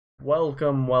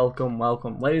Welcome,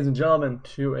 ladies and gentlemen,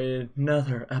 to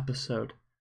another episode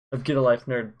of Get a Life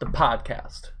Nerd, the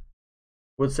podcast.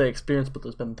 Would say experience, but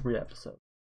there's been 3 episodes.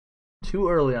 Too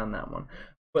early on that one.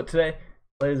 But today,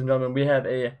 ladies and gentlemen, we have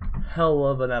a hell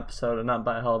of an episode, and not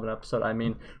by a hell of an episode, I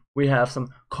mean we have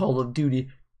some Call of Duty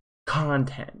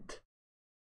content.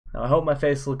 Now, I hope my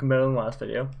face is looking better than the last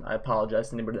video. I apologize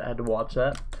to anybody that had to watch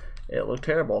that. It looked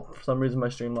terrible. For some reason, my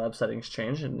Streamlabs settings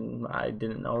changed, and I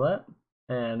didn't know that.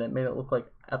 And it made it look like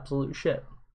absolute shit.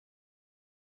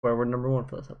 Where we're number 1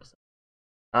 for this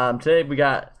episode. Today we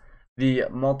got the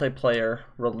multiplayer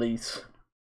release,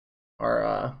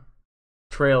 our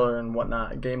trailer and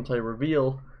whatnot, gameplay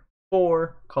reveal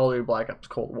for Call of Duty Black Ops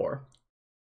Cold War.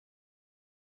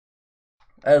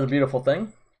 That is a beautiful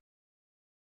thing.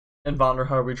 And Vonda,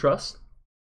 how do we trust?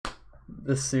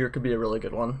 This year could be a really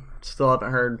good one. Still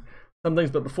haven't heard some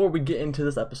things, but before we get into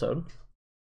this episode,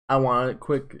 I want to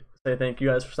quick say thank you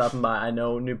guys for stopping by. I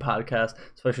know new podcasts,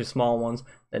 especially small ones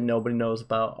that nobody knows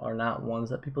about, are not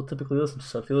ones that people typically listen to.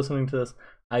 So if you're listening to this,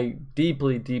 I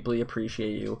deeply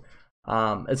appreciate you.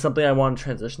 It's something I want to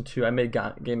transition to. I made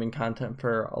gaming content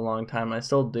for a long time. I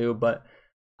still do, but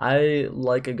I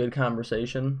like a good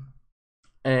conversation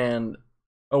and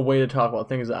a way to talk about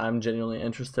things that I'm genuinely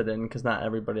interested in, because not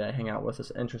everybody I hang out with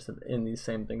is interested in these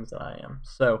same things that I am.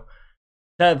 So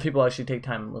to have people actually take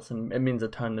time and listen, it means a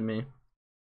ton to me.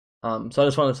 So I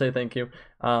just want to say thank you.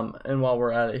 And while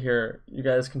we're at it here, you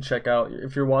guys can check out,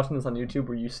 if you're watching this on YouTube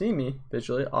where you see me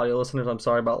visually, audio listeners, I'm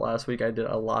sorry about last week. I did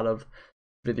a lot of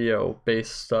video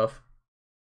based stuff.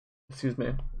 Excuse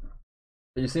me.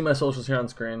 But you see my socials here on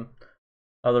screen.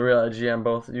 The Real IG on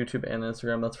both YouTube and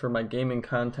Instagram. That's for my gaming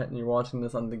content, and you're watching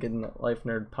this on the Get a Life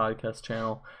Nerd podcast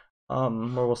channel,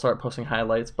 where we'll start posting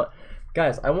highlights. But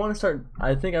guys, I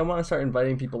think I want to start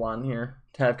inviting people on here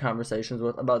to have conversations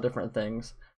with about different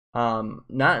things. Not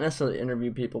necessarily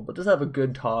interview people, but just have a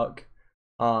good talk,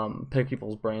 pick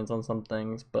people's brains on some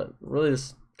things, but really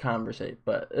just conversate.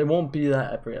 But it won't be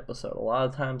that every episode. A lot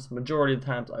of times, majority of the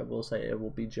times, I will say it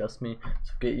will be just me.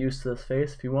 So get used to this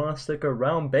face if you want to stick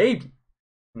around, baby.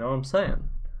 You know what I'm saying?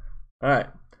 Alright,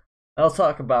 let's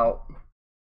talk about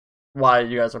why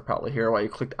you guys are probably here, why you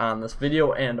clicked on this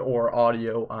video and or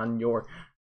audio on your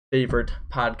favorite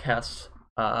podcast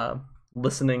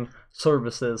listening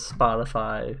services.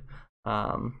 Spotify,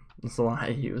 that's the one I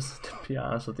use, to be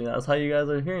honest with you. That's how you guys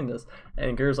are hearing this.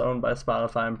 Anchor's owned by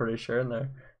Spotify, I'm pretty sure, and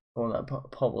they're the one that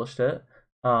published it.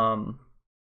 But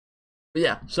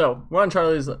yeah, so we're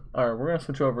gonna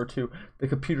switch over to the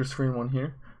computer screen one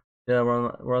here. Yeah,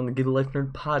 we're on the Get a Life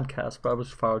Nerd podcast. Probably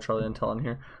should follow Charlie Intel on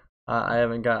here. I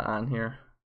haven't got on here.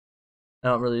 I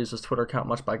don't really use this Twitter account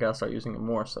much, but I gotta start using it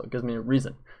more, so it gives me a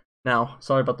reason. Now,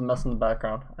 sorry about the mess in the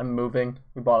background. I'm moving.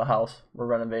 We bought a house. We're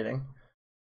renovating.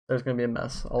 There's gonna be a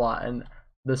mess, a lot, and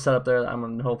this setup there that I'm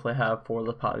gonna hopefully have for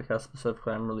the podcast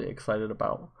specifically, I'm really excited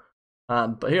about.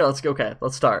 But here, let's go. Okay,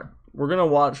 let's start. We can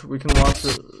watch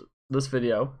this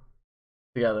video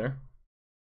together.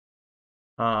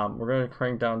 We're gonna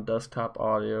crank down desktop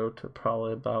audio to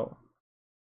probably about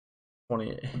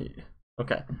 28.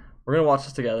 Okay, we're gonna watch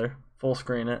this together, full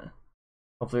screen it.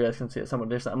 Hopefully you guys can see it somewhat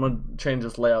decent. I'm gonna change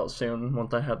this layout soon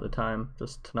once I have the time.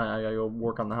 Just tonight I gotta go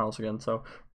work on the house again. So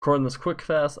recording this quick,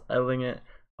 fast, editing it,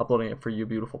 uploading it for you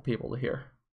beautiful people to hear.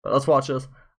 But let's watch this.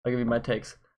 I'll give you my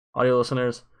takes. Audio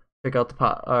listeners, check out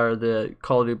the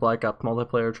Call of Duty Black Ops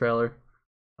multiplayer trailer.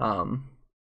 I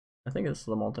think it's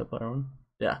the multiplayer one.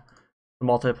 Yeah. The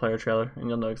multiplayer trailer, and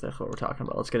you'll know exactly what we're talking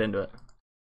about. Let's get into it.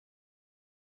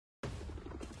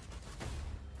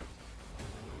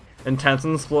 Intense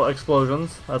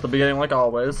explosions at the beginning, like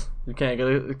always. You can't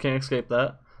escape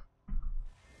that.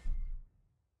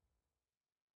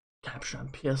 Capture on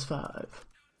PS5.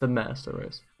 The Master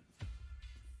Race.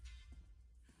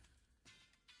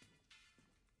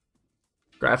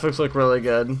 Graphics look really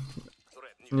good.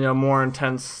 You know, more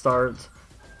intense starts.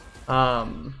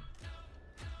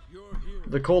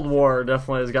 The Cold War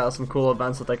definitely has got some cool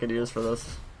events that they could use for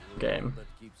this game. That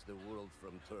keeps the world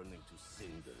from turning to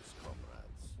cinders,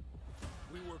 comrades.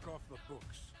 We work off the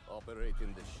books Operate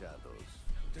in the shadows.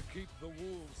 to keep the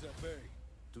wolves at bay.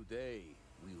 Today,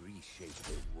 we reshape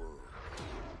the world.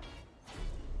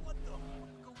 What the fuck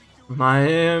are we doing?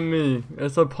 Miami,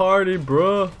 it's a party,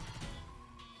 bruh.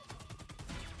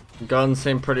 Guns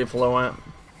seem pretty fluent.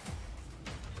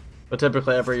 But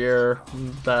typically every year,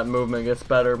 that movement gets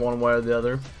better one way or the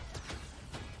other.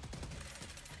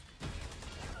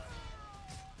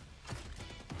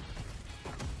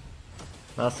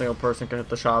 Not a single person can hit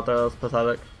the shot there, that's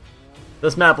pathetic.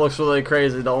 This map looks really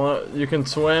crazy. You can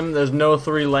swim, there's no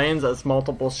 3 lanes, that's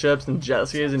multiple ships and jet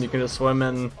skis, and you can just swim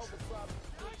in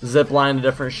zip line to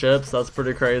different ships. That's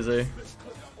pretty crazy.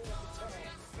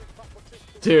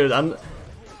 Dude, I'm...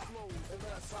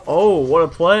 Oh, what a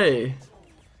play.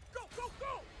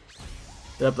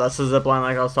 Yep, that's the zip line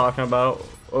like I was talking about.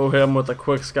 Oh, hit him with a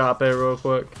quick scape real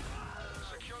quick.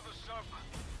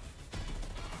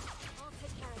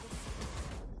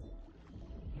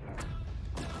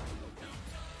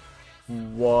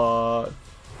 What?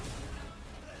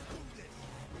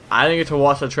 I didn't get to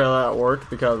watch the trailer at work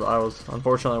because I was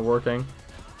unfortunately working.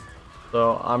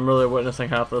 So I'm really witnessing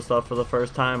half of the stuff for the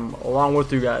first time along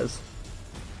with you guys.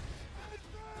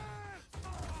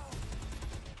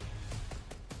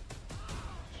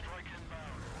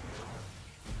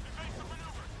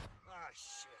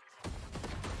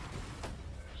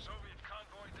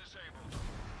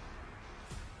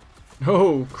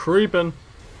 Oh, creeping.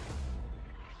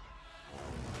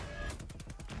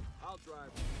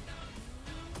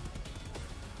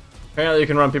 Apparently you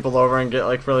can run people over and get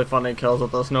like really funny kills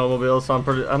with those snowmobiles,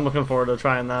 so I'm looking forward to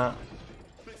trying that.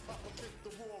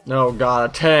 No, God,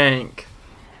 a tank.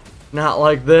 Not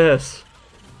like this.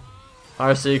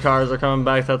 RC cars are coming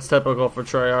back, that's typical for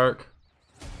Treyarch.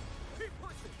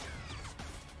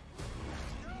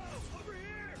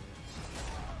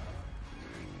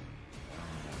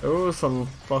 Ooh, some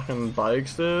fucking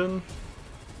bikes, dude.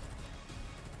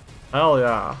 Hell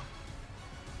yeah.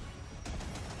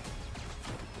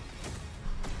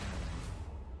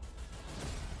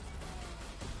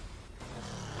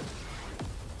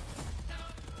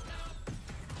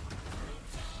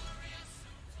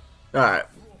 Alright,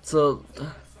 so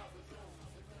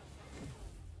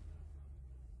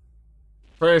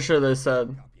pretty sure they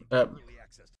said that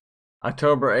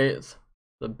October 8th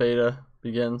the beta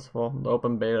begins. Well, the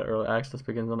open beta early access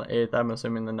begins on the 8th. I'm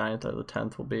assuming the 9th or the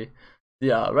 10th will be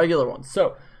the regular one.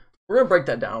 So we're gonna break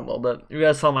that down a little bit. You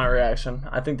guys saw my reaction.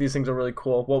 I think these things are really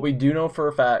cool. What we do know for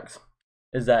a fact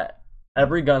is that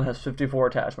every gun has 54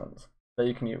 attachments that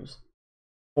you can use.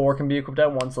 4 can be equipped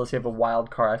at once unless you have a wild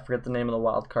card. I forget the name of the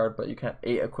wild card, but you can have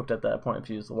 8 equipped at that point if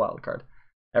you use the wild card.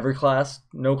 Every class,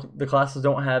 the classes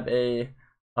don't have a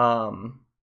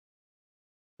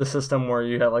the system where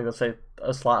you have, like, let's say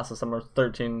a slot system or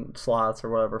 13 slots or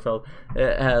whatever filled.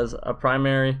 It has a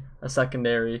primary, a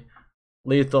secondary,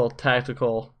 lethal,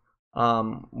 tactical,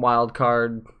 wild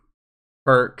card,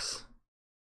 perks,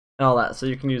 and all that. So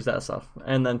you can use that stuff.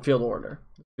 And then field order.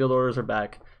 Field orders are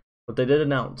back. But they did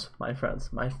announce, my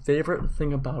friends, my favorite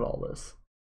thing about all this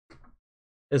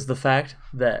is the fact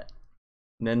that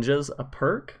Ninja's a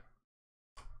perk,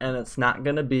 and it's not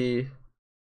gonna be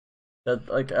that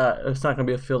it's not gonna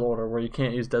be a field order where you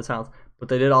can't use dead silence. But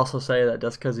they did also say that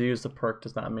just because you use the perk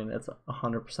does not mean it's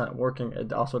 100% working.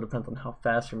 It also depends on how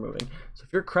fast you're moving. So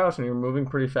if you're crouched and you're moving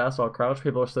pretty fast while crouched,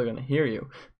 people are still gonna hear you.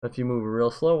 But if you move real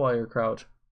slow while you're crouched,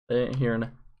 they ain't hearing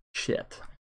shit.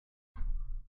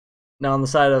 Now on the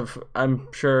side of,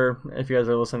 I'm sure if you guys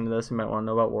are listening to this, you might want to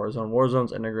know about Warzone.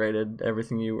 Warzone's integrated.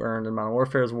 Everything you earned in Modern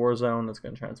Warfare is Warzone. It's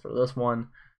going to transfer to this one.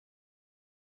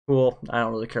 Cool. I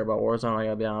don't really care about Warzone, I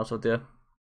gotta be honest with you.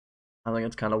 I think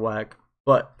it's kind of whack.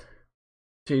 But,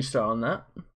 to each their own that.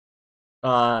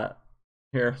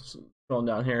 Here, going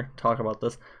down here, talk about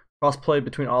this. Crossplay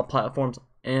between all platforms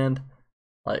and,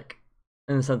 like,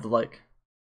 in the sense of, like,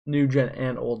 new gen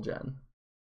and old gen.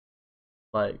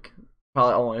 Like,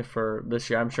 probably only for this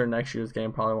year. I'm sure next year's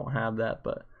game probably won't have that,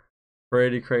 but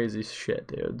pretty crazy shit,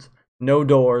 dudes. No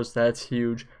doors, that's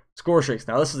huge. Score streaks,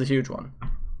 now this is a huge one.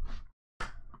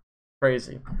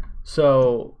 Crazy.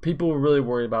 So, people were really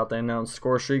worried about that. Now,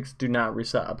 score streaks do not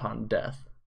reset upon death.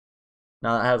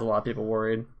 Now, that has a lot of people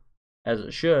worried, as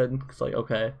it should. It's like,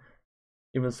 okay,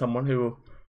 even someone who,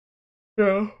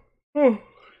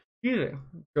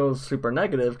 goes super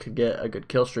negative could get a good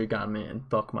kill streak on me and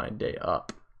fuck my day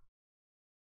up.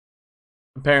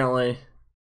 Apparently,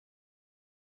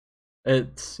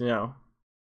 it's,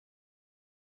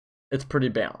 it's pretty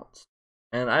balanced.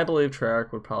 And I believe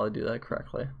Treyarch would probably do that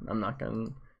correctly. I'm not going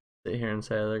to sit here and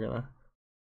say they're going to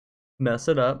mess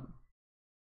it up.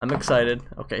 I'm excited.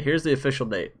 Okay, here's the official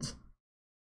dates.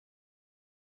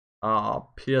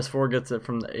 PS4 gets it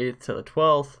from the 8th to the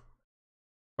 12th.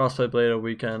 Crossplay beta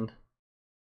weekend.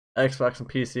 Xbox and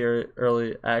PC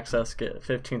early access get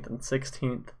 15th and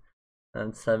 16th.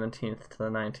 And 17th to the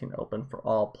 19th open for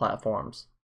all platforms.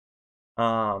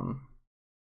 Yeah,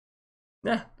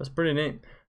 that's pretty neat.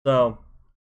 So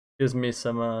gives me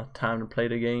some time to play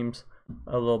the games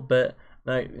a little bit.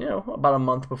 Like, about a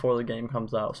month before the game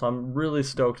comes out. So I'm really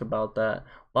stoked about that.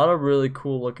 A lot of really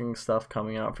cool looking stuff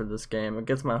coming out for this game. It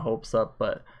gets my hopes up,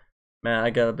 but man, I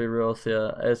gotta be real with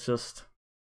you. It's just,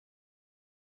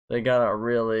 they gotta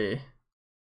really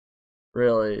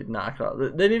really knock it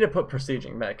out. They need to put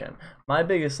prestiging back in. My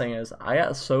biggest thing is I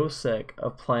got so sick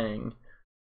of playing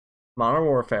Modern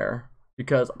Warfare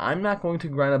because I'm not going to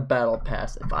grind a battle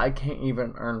pass if I can't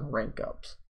even earn rank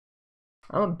ups.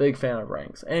 I'm a big fan of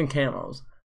ranks and camos.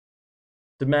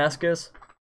 Damascus,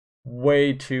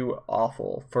 way too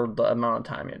awful for the amount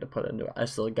of time you had to put into it. I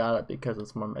still got it because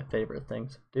it's one of my favorite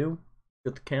things to do.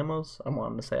 Get the camos. I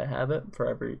wanted to say I have it for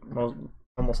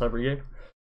almost every year.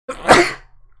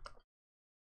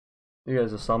 You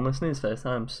guys just saw my sneeze face.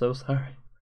 I'm so sorry.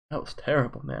 That was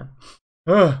terrible, man.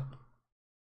 I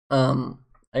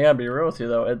gotta be real with you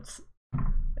though.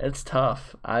 It's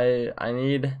tough. I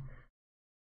need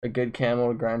a good camo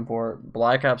to grind for.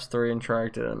 Black Ops 3 and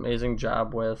Treyarch did an amazing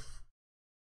job with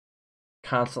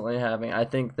constantly having. I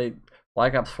think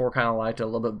Black Ops 4 kind of liked it a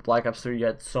little bit. Black Ops 3, you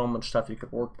had so much stuff you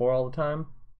could work for all the time,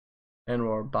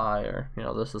 or buy, or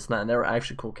this and that. And they were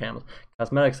actually cool camos.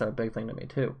 Cosmetics are a big thing to me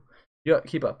too. You gotta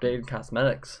keep updating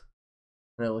cosmetics,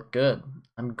 and they look good.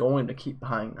 I'm going to keep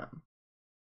buying them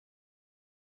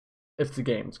if the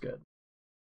game's good.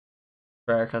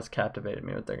 Treyarch has captivated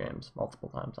me with their games multiple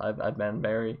times. I've been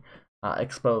very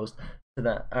exposed to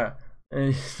that.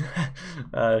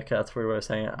 That's weird way of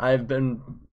saying it. I've been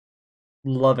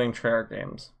loving Treyarch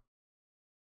games.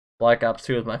 Black Ops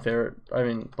 2 is my favorite. I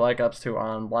mean, Black Ops 2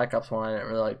 on. Black Ops 1 I didn't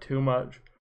really like too much.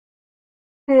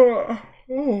 Dude,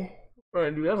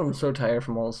 I'm so tired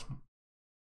from all this.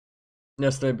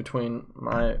 Yesterday, between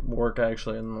my work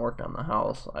actually and work on the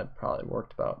house, I probably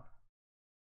worked about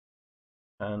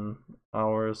 10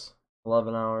 hours,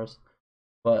 11 hours.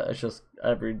 But it's just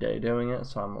every day doing it,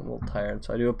 so I'm a little tired.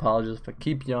 So I do apologize if I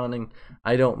keep yawning.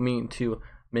 I don't mean to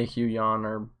make you yawn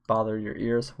or bother your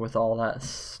ears with all that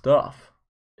stuff,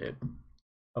 dude.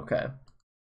 Okay.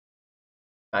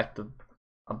 Back to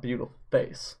a beautiful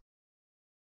face.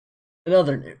 In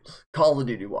other news, Call of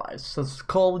Duty wise, since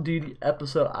Call of Duty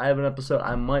episode, I have an episode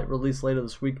I might release later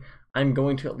this week. I'm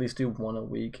going to at least do one a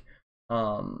week,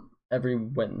 every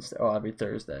Wednesday, every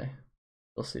Thursday.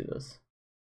 You'll see this.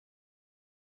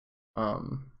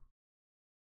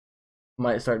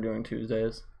 Might start doing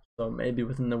Tuesdays, so maybe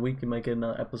within the week you might get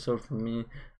another episode from me,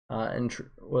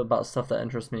 about stuff that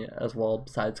interests me as well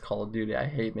besides Call of Duty. I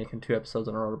hate making 2 episodes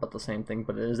in a row about the same thing,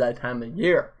 but it is that time of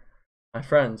year, my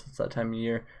friends. It's that time of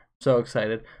year. So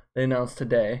excited. They announced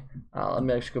today. Let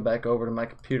me actually go back over to my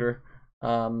computer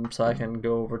so I can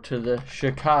go over to the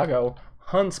Chicago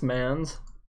Huntsmans.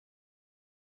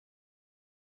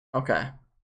 Okay.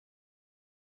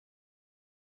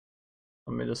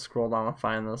 Let me just scroll down and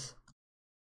find this.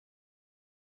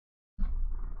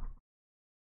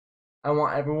 I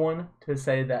want everyone to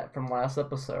say that from last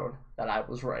episode that I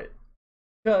was right.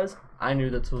 Because I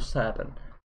knew that this was to happen.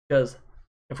 Because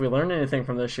if we learned anything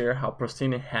from this year, how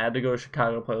Pristine had to go to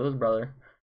Chicago to play with his brother,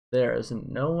 there is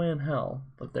no way in hell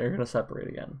that they're going to separate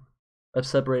again. They've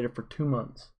separated for 2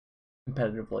 months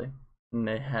competitively, and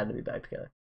they had to be back together.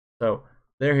 So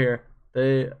they're here.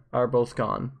 They are both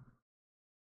gone.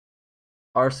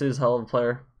 RC is a hell of a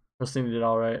player. Pristine did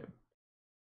alright.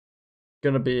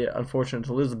 Going to be unfortunate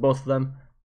to lose both of them,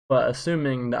 but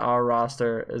assuming that our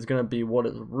roster is going to be what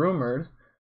is rumored,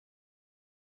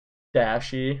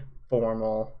 Dashy,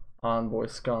 Formal, Envoy,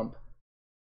 Scump.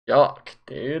 Yuck,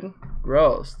 dude.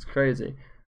 Gross. It's crazy.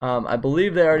 I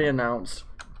believe they already announced.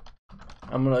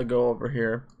 I'm going to go over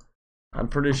here. I'm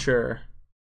pretty sure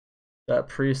that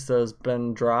Priest has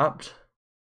been dropped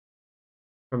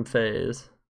from FaZe.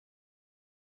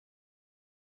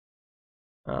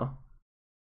 Oh.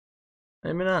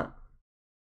 Maybe not.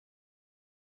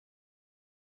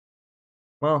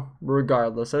 Well,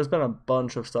 regardless, there's been a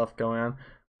bunch of stuff going on.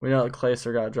 We know that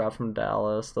Clayster got dropped from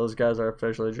Dallas. Those guys are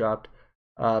officially dropped.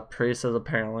 Priest is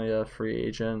apparently a free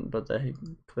agent, but they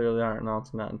clearly aren't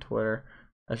announcing that on Twitter.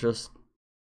 That's just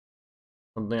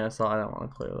something I saw. I don't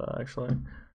want to clear that, actually.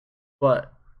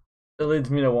 But it leads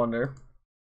me to wonder,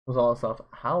 with all this stuff,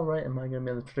 how right am I going to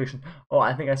be on this prediction? Oh,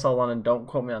 I think I saw one, and don't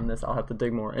quote me on this. I'll have to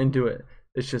dig more into it.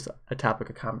 It's just a topic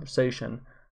of conversation.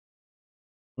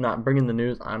 I'm not bringing the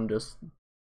news. I'm just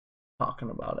talking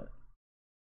about it.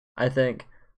 I think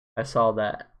I saw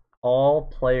that all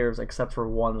players except for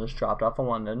one was dropped off of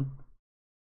London.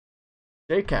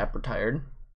 JCap retired.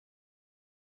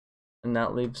 And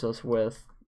that leaves us with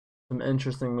some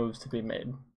interesting moves to be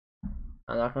made.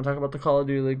 I'm not going to talk about the Call of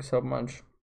Duty League so much.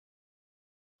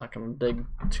 I'm not going to dig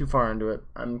too far into it.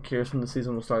 I'm curious when the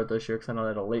season will start this year because I know they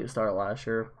had a late start last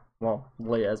year. Well,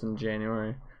 late as in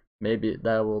January. Maybe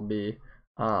that will be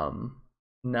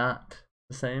not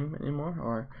the same anymore,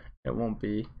 or it won't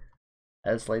be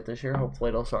as late this year. Hopefully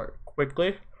it'll start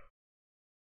quickly.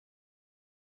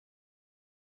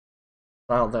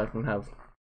 I don't think I can have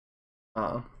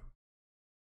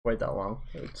wait that long.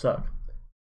 It would suck.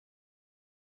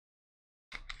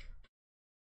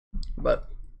 But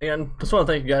again, just want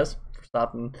to thank you guys for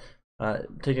stopping,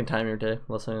 taking time your day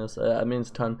listening to this. It means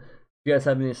a ton. If you guys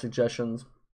have any suggestions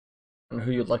on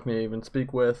who you'd like me to even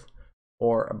speak with,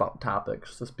 or about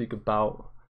topics to speak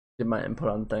about, give my input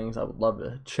on things, I would love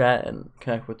to chat and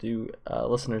connect with you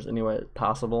listeners any way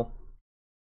possible.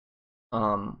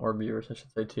 Or viewers, I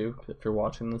should say too. If you're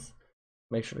watching this,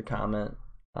 make sure to comment.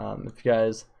 If you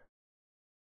guys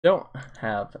don't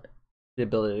have the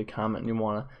ability to comment and you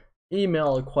want to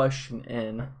email a question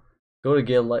in, go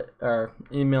to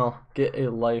email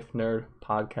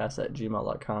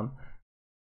getalifenerdpodcast@gmail.com.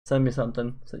 Send me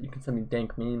something. So you can send me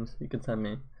dank memes, you can send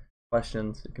me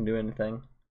questions, you can do anything.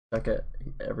 Check it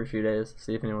every few days,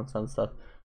 see if anyone sends stuff.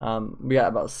 We got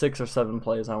about 6 or 7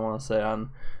 plays, I want to say,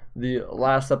 on the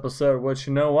last episode, which,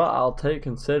 you know what, I'll take,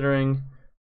 considering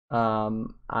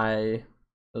it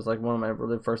was like one of my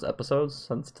really first episodes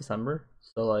since December,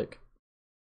 so like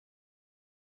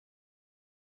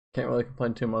can't really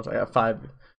complain too much. I got five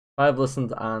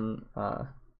listens on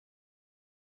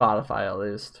Spotify at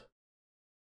least,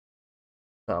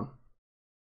 so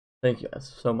thank you guys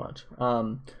so much.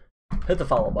 Hit the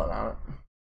follow button on it.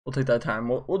 We'll take that time.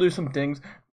 We'll do some things.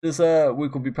 This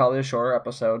week will be probably a shorter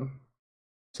episode,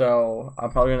 so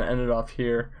I'm probably gonna end it off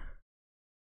here.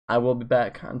 I will be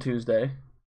back on Tuesday.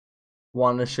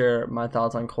 Want to share my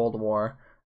thoughts on Cold War.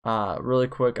 Really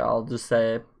quick, I'll just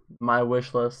say my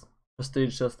wish list: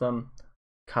 prestige system,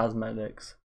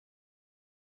 cosmetics.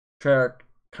 Treyarch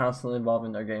constantly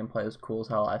evolving their gameplay is cool as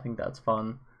hell. I think that's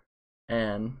fun,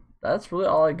 and that's really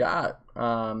all I got.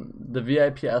 The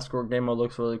VIP escort game mode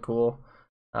looks really cool.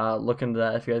 Look into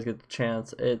that if you guys get the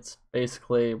chance. It's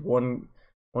basically one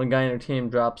guy in your team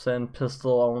drops in,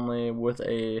 pistol only, with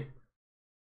a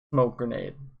smoke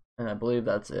grenade, and I believe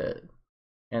that's it.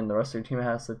 And the rest of your team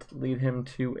has to lead him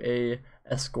to a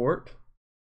escort,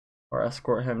 or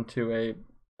escort him to a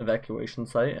evacuation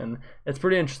site, and it's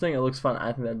pretty interesting. It looks fun.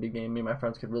 I think that'd be a game me and my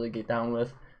friends could really get down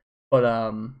with. But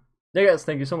yeah, guys,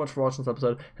 thank you so much for watching this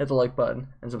episode. Hit the like button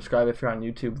and subscribe if you're on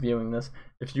YouTube viewing this.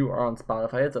 If you are on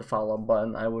Spotify, hit the follow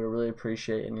button. I would really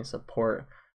appreciate any support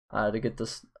to get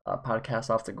this podcast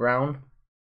off the ground.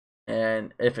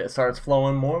 And if it starts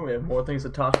flowing more, we have more things to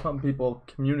talk about. People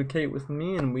communicate with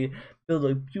me, and we build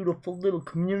a beautiful little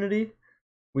community.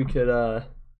 We could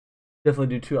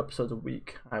definitely do 2 episodes a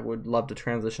week. I would love to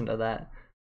transition to that.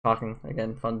 Talking,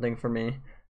 again, fun thing for me.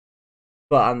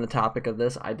 But on the topic of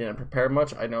this, I didn't prepare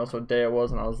much. I noticed what day it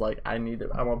was, and I was like, I want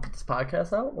to put this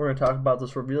podcast out. We're going to talk about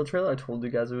this reveal trailer. I told you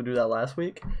guys we would do that last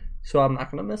week, so I'm not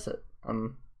going to miss it.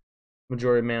 I'm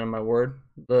majority man of my word.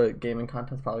 The gaming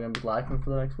content's probably going to be lacking for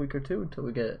the next week or 2 until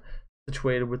we get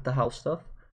situated with the house stuff.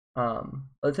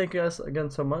 But thank you guys again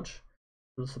so much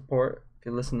for the support. If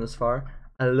you listen this far,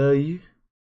 I love you.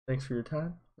 Thanks for your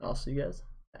time. I'll see you guys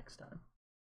next time.